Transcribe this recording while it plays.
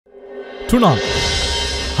Tonight,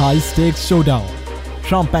 high-stakes showdown.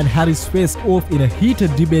 Trump and Harris faced off in a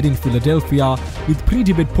heated debate in Philadelphia, with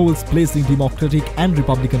pre-debate polls placing Democratic and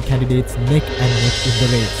Republican candidates neck and neck in the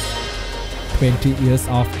race. 20 years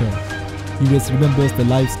after, US remembers the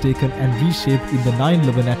lives taken and reshaped in the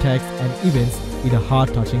 9/11 attacks and events in a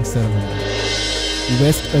heart-touching ceremony.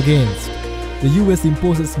 West against. The US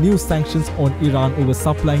imposes new sanctions on Iran over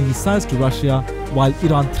supplying missiles to Russia, while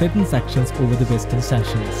Iran threatens actions over the Western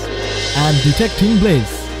sanctions. And detecting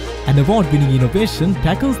blaze. An award-winning innovation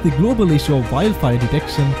tackles the global issue of wildfire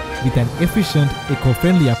detection with an efficient,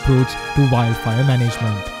 eco-friendly approach to wildfire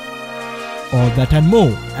management. All that and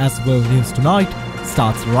more as World News Tonight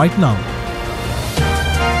starts right now.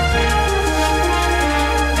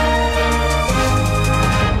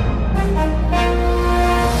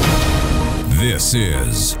 This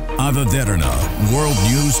is Derana, World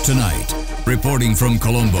News Tonight. Reporting from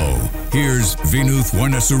Colombo, here's Vinuth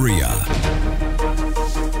Warnasuriya.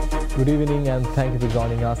 Good evening and thank you for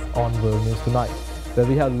joining us on World News Tonight, where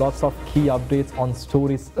we have lots of key updates on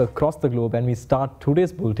stories across the globe, and we start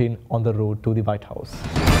today's bulletin on the road to the White House.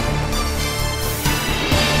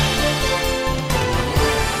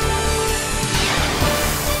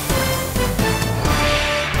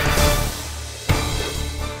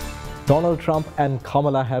 Donald Trump and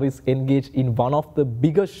Kamala Harris engaged in one of the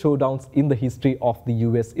biggest showdowns in the history of the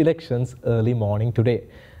US elections early morning today.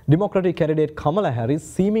 Democratic candidate Kamala Harris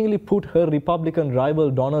seemingly put her Republican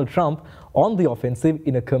rival Donald Trump on the offensive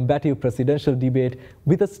in a combative presidential debate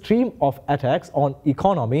with a stream of attacks on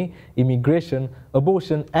economy, immigration,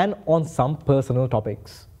 abortion, and on some personal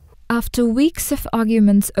topics. After weeks of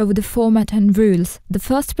arguments over the format and rules, the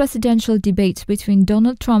first presidential debate between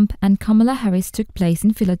Donald Trump and Kamala Harris took place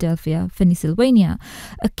in Philadelphia, Pennsylvania,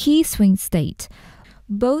 a key swing state.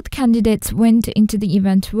 Both candidates went into the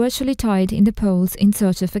event virtually tied in the polls in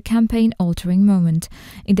search of a campaign-altering moment.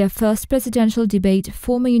 In their first presidential debate,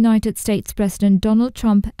 former United States President Donald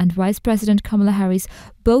Trump and Vice President Kamala Harris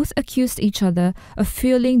both accused each other of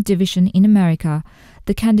fueling division in America.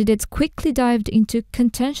 The candidates quickly dived into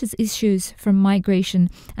contentious issues from migration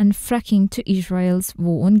and fracking to Israel's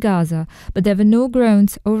war on Gaza, but there were no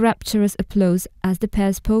groans or rapturous applause as the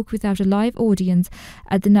pair spoke without a live audience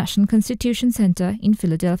at the National Constitution Center in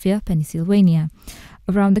Philadelphia, Pennsylvania.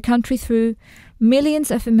 Around the country through, millions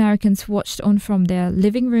of Americans watched on from their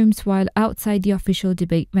living rooms, while outside the official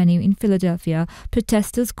debate venue in Philadelphia,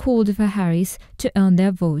 protesters called for Harris to earn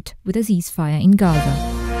their vote with a ceasefire in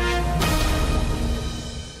Gaza.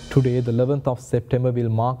 Today, the 11th of September, will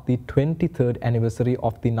mark the 23rd anniversary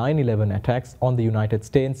of the 9/11 attacks on the United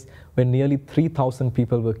States, when nearly 3,000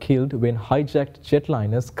 people were killed when hijacked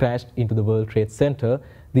jetliners crashed into the World Trade Center,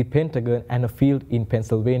 the Pentagon, and a field in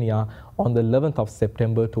Pennsylvania on the 11th of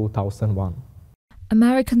September 2001.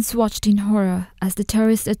 Americans watched in horror as the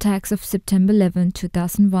terrorist attacks of September 11,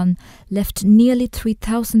 2001 left nearly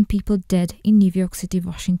 3,000 people dead in New York City,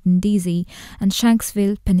 Washington, D.C. and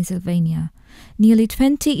Shanksville, Pennsylvania. Nearly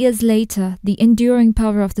 20 years later, the enduring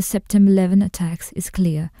power of the September 11 attacks is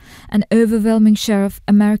clear. An overwhelming share of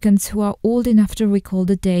Americans who are old enough to recall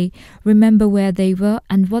the day remember where they were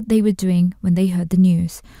and what they were doing when they heard the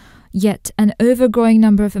news. Yet, an ever-growing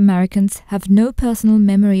number of Americans have no personal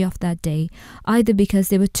memory of that day, either because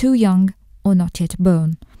they were too young or not yet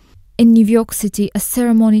born. In New York City, a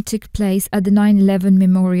ceremony took place at the 9/11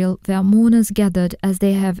 Memorial, where mourners gathered, as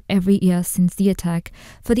they have every year since the attack,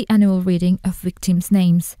 for the annual reading of victims'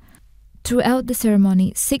 names. Throughout the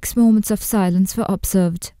ceremony, 6 moments of silence were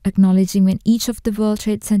observed, acknowledging when each of the World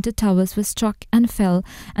Trade Center towers was struck and fell,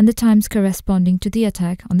 and the times corresponding to the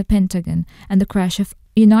attack on the Pentagon and the crash of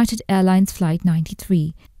United Airlines Flight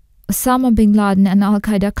 93. Osama bin Laden and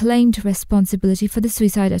Al-Qaeda claimed responsibility for the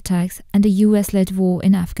suicide attacks, and a US-led war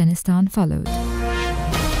in Afghanistan followed.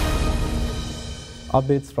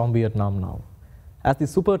 Updates from Vietnam now. As the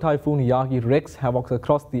super typhoon Yagi wreaks havoc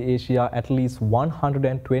across the Asia, at least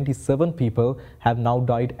 127 people have now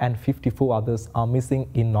died and 54 others are missing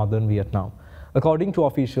in northern Vietnam. According to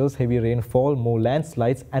officials, heavy rainfall, more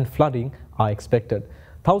landslides and flooding are expected.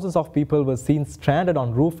 Thousands of people were seen stranded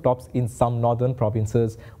on rooftops in some northern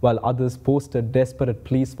provinces, while others posted desperate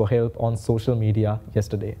pleas for help on social media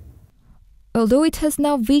yesterday. Although it has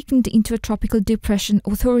now weakened into a tropical depression,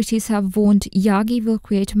 authorities have warned Yagi will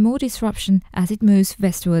create more disruption as it moves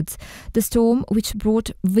westwards. The storm, which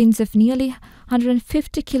brought winds of nearly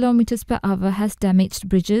 150 kilometers per hour, has damaged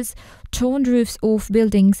bridges, torn roofs off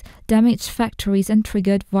buildings, damaged factories, and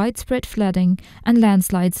triggered widespread flooding and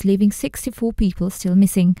landslides, leaving 64 people still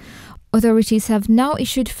missing. Authorities have now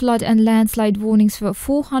issued flood and landslide warnings for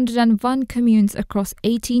 401 communes across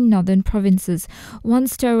 18 northern provinces.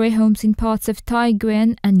 One-story homes in parts of Tai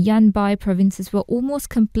Nguyen and Yanbai provinces were almost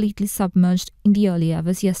completely submerged in the early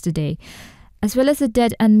hours yesterday. As well as the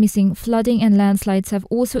dead and missing, flooding and landslides have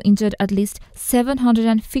also injured at least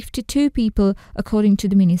 752 people, according to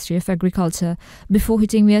the Ministry of Agriculture. Before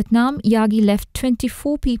hitting Vietnam, Yagi left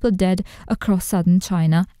 24 people dead across southern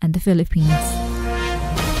China and the Philippines.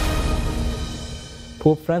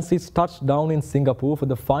 Pope Francis touched down in Singapore for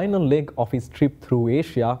the final leg of his trip through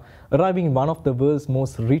Asia, arriving in one of the world's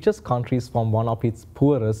most richest countries from one of its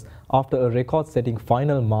poorest after a record-setting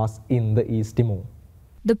final mass in the East Timor.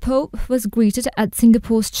 The Pope was greeted at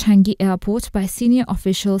Singapore's Changi Airport by senior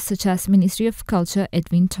officials such as Ministry of Culture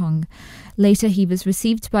Edwin Tong. Later, he was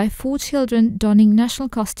received by 4 children donning national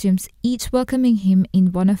costumes, each welcoming him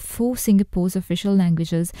in one of 4 Singapore's official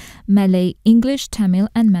languages: Malay, English, Tamil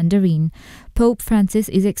and Mandarin. Pope Francis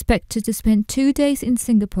is expected to spend 2 days in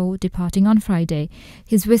Singapore, departing on Friday.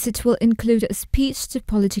 His visit will include a speech to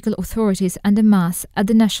political authorities and a mass at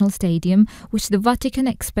the National Stadium, which the Vatican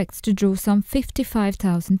expects to draw some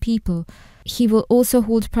 55,000 people. He will also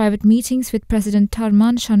hold private meetings with President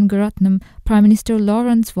Tharman Shanmugaratnam, Prime Minister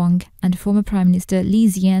Lawrence Wong and former Prime Minister Lee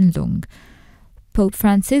Hsien Loong. Pope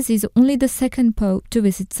Francis is only the second Pope to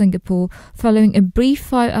visit Singapore, following a brief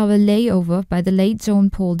 5-hour layover by the late John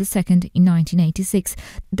Paul II in 1986.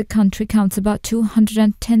 The country counts about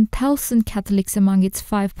 210,000 Catholics among its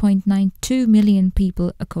 5.92 million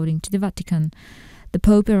people, according to the Vatican. The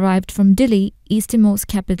Pope arrived from Dili, East Timor's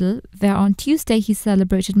capital, where on Tuesday he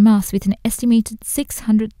celebrated Mass with an estimated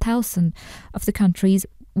 600,000 of the country's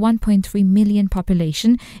 1.3 million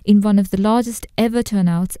population in one of the largest ever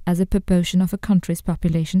turnouts as a proportion of a country's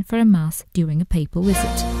population for a Mass during a papal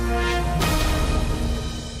visit.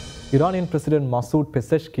 Iranian President Masoud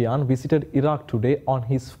Pezeshkian visited Iraq today on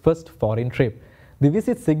his first foreign trip. The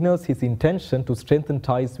visit signals his intention to strengthen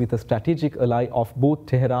ties with a strategic ally of both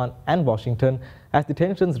Tehran and Washington as the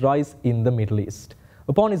tensions rise in the Middle East.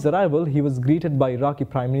 Upon his arrival, he was greeted by Iraqi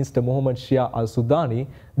Prime Minister Mohammad Shia al-Sudani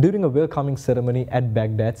during a welcoming ceremony at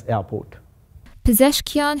Baghdad's airport.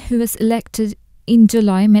 Pezeshkian, who was elected in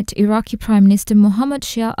July, met Iraqi Prime Minister Mohammad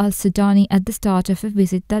Shia al-Sudani at the start of a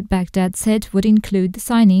visit that Baghdad said would include the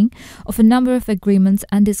signing of a number of agreements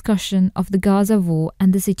and discussion of the Gaza war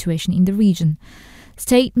and the situation in the region.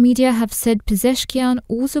 State media have said Pezeshkian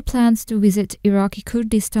also plans to visit Iraqi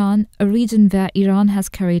Kurdistan, a region where Iran has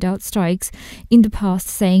carried out strikes in the past,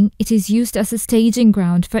 saying it is used as a staging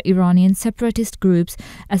ground for Iranian separatist groups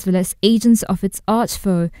as well as agents of its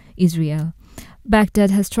arch-foe, Israel. Baghdad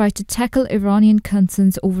has tried to tackle Iranian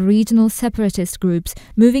concerns over regional separatist groups,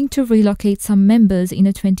 moving to relocate some members in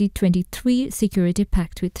a 2023 security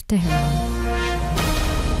pact with Tehran.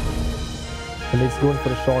 Let's go in for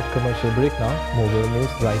a short commercial break now. More world news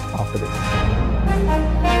right after this.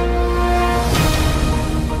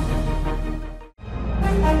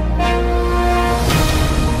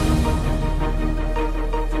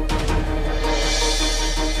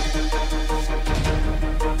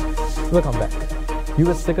 Welcome back.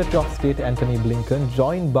 US Secretary of State Antony Blinken,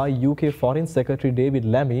 joined by UK Foreign Secretary David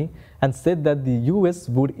Lammy, and said that the US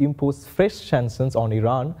would impose fresh sanctions on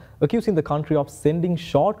Iran, accusing the country of sending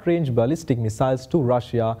short-range ballistic missiles to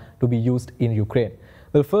Russia to be used in Ukraine.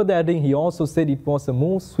 Well, further adding, he also said it was a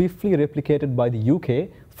move swiftly replicated by the UK,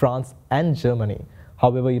 France and Germany.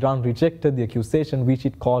 However, Iran rejected the accusation, which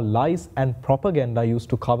it called lies and propaganda used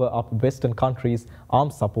to cover up Western countries'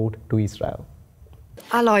 armed support to Israel.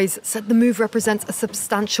 Allies said the move represents a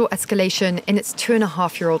substantial escalation in its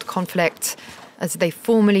 2.5-year-old conflict, as they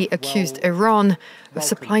formally accused Iran of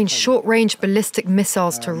supplying short-range ballistic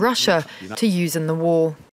missiles to Russia to use in the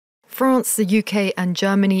war. France, the UK and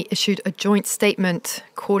Germany issued a joint statement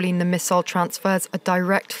calling the missile transfers a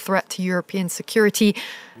direct threat to European security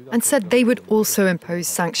and said they would also impose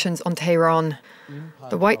sanctions on Tehran.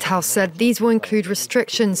 The White House said these will include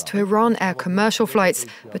restrictions to Iran Air commercial flights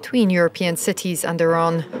between European cities and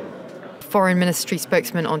Iran. Foreign Ministry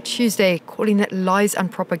spokesman on Tuesday calling it lies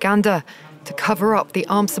and propaganda to cover up the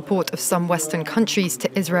armed support of some Western countries to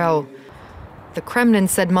Israel. The Kremlin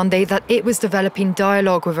said Monday that it was developing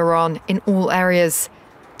dialogue with Iran in all areas.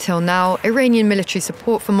 Till now, Iranian military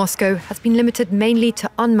support for Moscow has been limited mainly to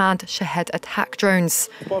unmanned Shahed attack drones,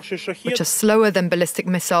 which are slower than ballistic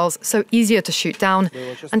missiles, so easier to shoot down,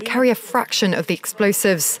 and carry a fraction of the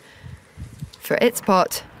explosives. For its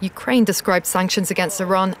part, Ukraine described sanctions against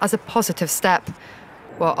Iran as a positive step,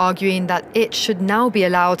 while arguing that it should now be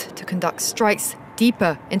allowed to conduct strikes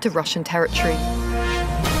deeper into Russian territory.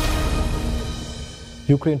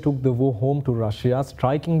 Ukraine took the war home to Russia,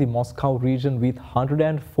 striking the Moscow region with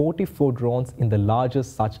 144 drones in the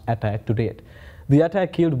largest such attack to date. The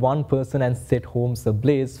attack killed one person and set homes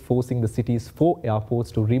ablaze, forcing the city's 4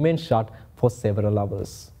 airports to remain shut for several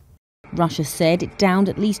hours. Russia said it downed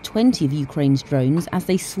at least 20 of Ukraine's drones as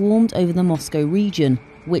they swarmed over the Moscow region,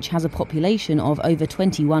 which has a population of over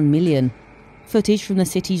 21 million. Footage from the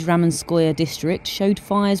city's Ramenskoye district showed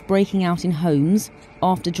fires breaking out in homes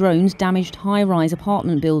after drones damaged high-rise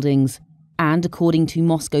apartment buildings. And according to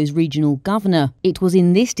Moscow's regional governor, it was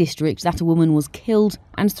in this district that a woman was killed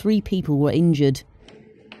and 3 people were injured.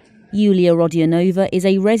 Yulia Rodionova is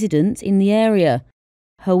a resident in the area.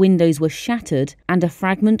 Her windows were shattered and a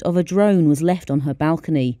fragment of a drone was left on her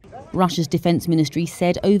balcony. Russia's defense ministry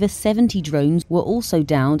said over 70 drones were also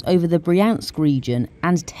downed over the Bryansk region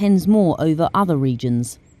and tens more over other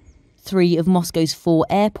regions. 3 of Moscow's 4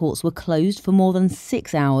 airports were closed for more than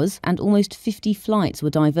 6 hours and almost 50 flights were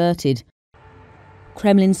diverted.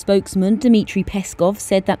 Kremlin spokesman Dmitry Peskov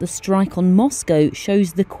said that the strike on Moscow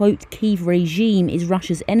shows the, quote, Kyiv regime is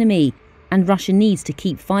Russia's enemy and Russia needs to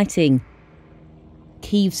keep fighting.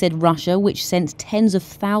 Kyiv said Russia, which sent tens of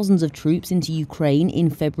thousands of troops into Ukraine in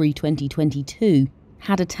February 2022,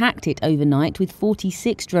 had attacked it overnight with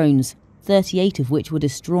 46 drones, 38 of which were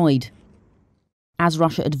destroyed. As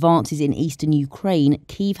Russia advances in eastern Ukraine,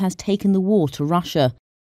 Kyiv has taken the war to Russia.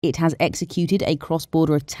 It has executed a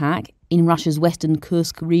cross-border attack in Russia's western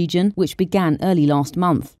Kursk region, which began early last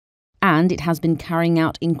month. And it has been carrying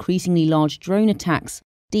out increasingly large drone attacks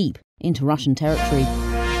deep into Russian territory.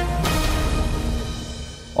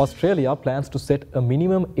 Australia plans to set a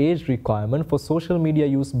minimum age requirement for social media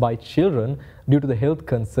use by children due to the health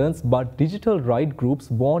concerns, but digital right groups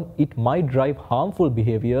warn it might drive harmful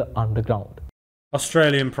behaviour underground.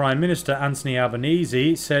 Australian Prime Minister Anthony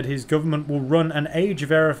Albanese said his government will run an age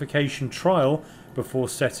verification trial before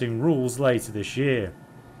setting rules later this year.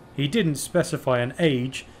 He didn't specify an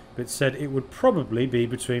age, but said it would probably be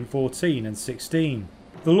between 14 and 16.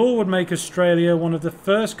 The law would make Australia one of the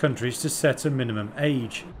first countries to set a minimum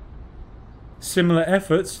age. Similar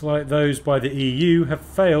efforts, like those by the EU, have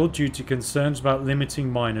failed due to concerns about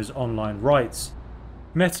limiting minors' online rights.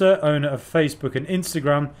 Meta, owner of Facebook and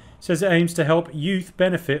Instagram, says it aims to help youth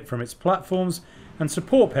benefit from its platforms and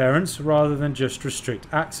support parents rather than just restrict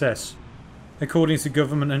access. According to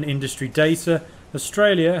government and industry data,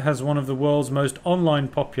 Australia has one of the world's most online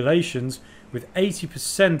populations, with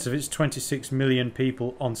 80% of its 26 million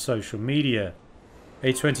people on social media.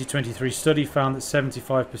 A 2023 study found that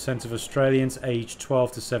 75% of Australians aged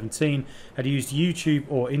 12 to 17 had used YouTube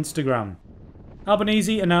or Instagram.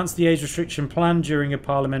 Albanese announced the age restriction plan during a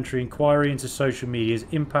parliamentary inquiry into social media's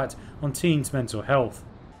impact on teens' mental health.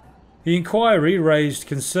 The inquiry raised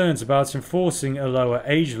concerns about enforcing a lower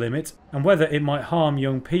age limit and whether it might harm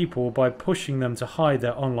young people by pushing them to hide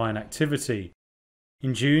their online activity.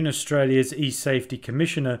 In June, Australia's e-Safety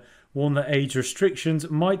Commissioner warned that age restrictions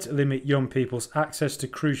might limit young people's access to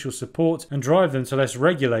crucial support and drive them to less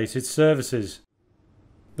regulated services.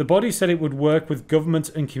 The body said it would work with government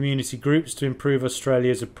and community groups to improve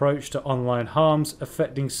Australia's approach to online harms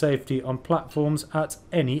affecting safety on platforms at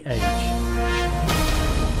any age.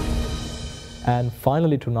 And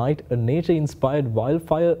finally tonight, a nature-inspired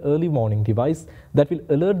wildfire early warning device that will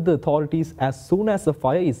alert the authorities as soon as a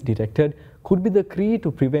fire is detected could be the key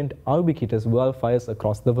to prevent ubiquitous wildfires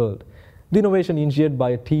across the world. The innovation, engineered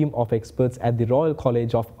by a team of experts at the Royal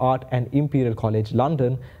College of Art and Imperial College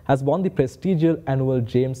London, has won the prestigious annual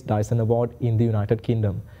James Dyson Award in the United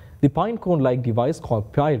Kingdom. The pine cone-like device,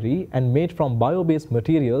 called Pyre and made from bio-based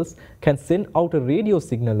materials, can send out a radio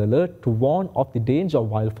signal alert to warn of the danger of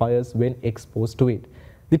wildfires when exposed to it.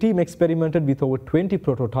 The team experimented with over 20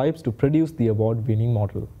 prototypes to produce the award-winning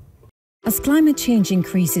model. As climate change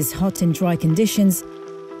increases hot and dry conditions,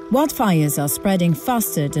 wildfires are spreading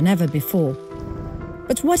faster than ever before.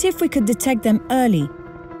 But what if we could detect them early?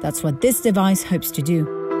 That's what this device hopes to do.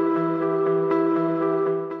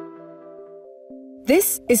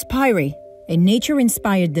 This is Pyre, a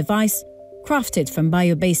nature-inspired device crafted from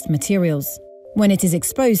bio-based materials. When it is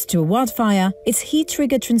exposed to a wildfire, its heat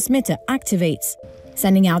trigger transmitter activates,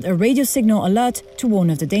 sending out a radio signal alert to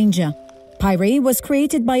warn of the danger. Pyre was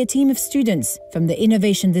created by a team of students from the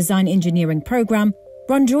Innovation Design Engineering programme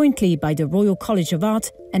run jointly by the Royal College of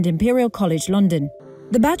Art and Imperial College London.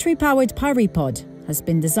 The battery-powered Pyre pod has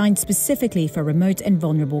been designed specifically for remote and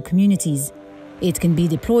vulnerable communities. It can be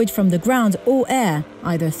deployed from the ground or air,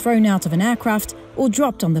 either thrown out of an aircraft or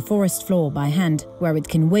dropped on the forest floor by hand, where it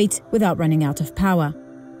can wait without running out of power.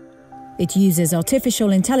 It uses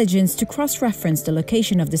artificial intelligence to cross-reference the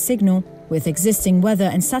location of the signal with existing weather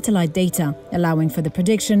and satellite data, allowing for the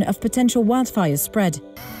prediction of potential wildfire spread.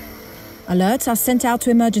 Alerts are sent out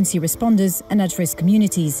to emergency responders and at-risk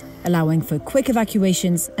communities, allowing for quick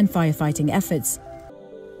evacuations and firefighting efforts.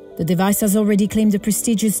 The device has already claimed the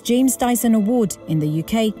prestigious James Dyson Award in the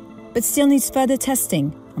UK, but still needs further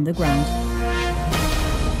testing on the ground.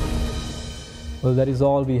 Well, that is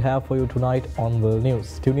all we have for you tonight on World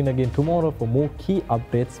News. Tune in again tomorrow for more key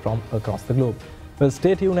updates from across the globe. Well,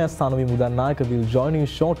 stay tuned as Sanovi Mudannaika will join you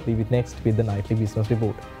shortly with the nightly business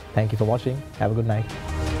report. Thank you for watching. Have a good night.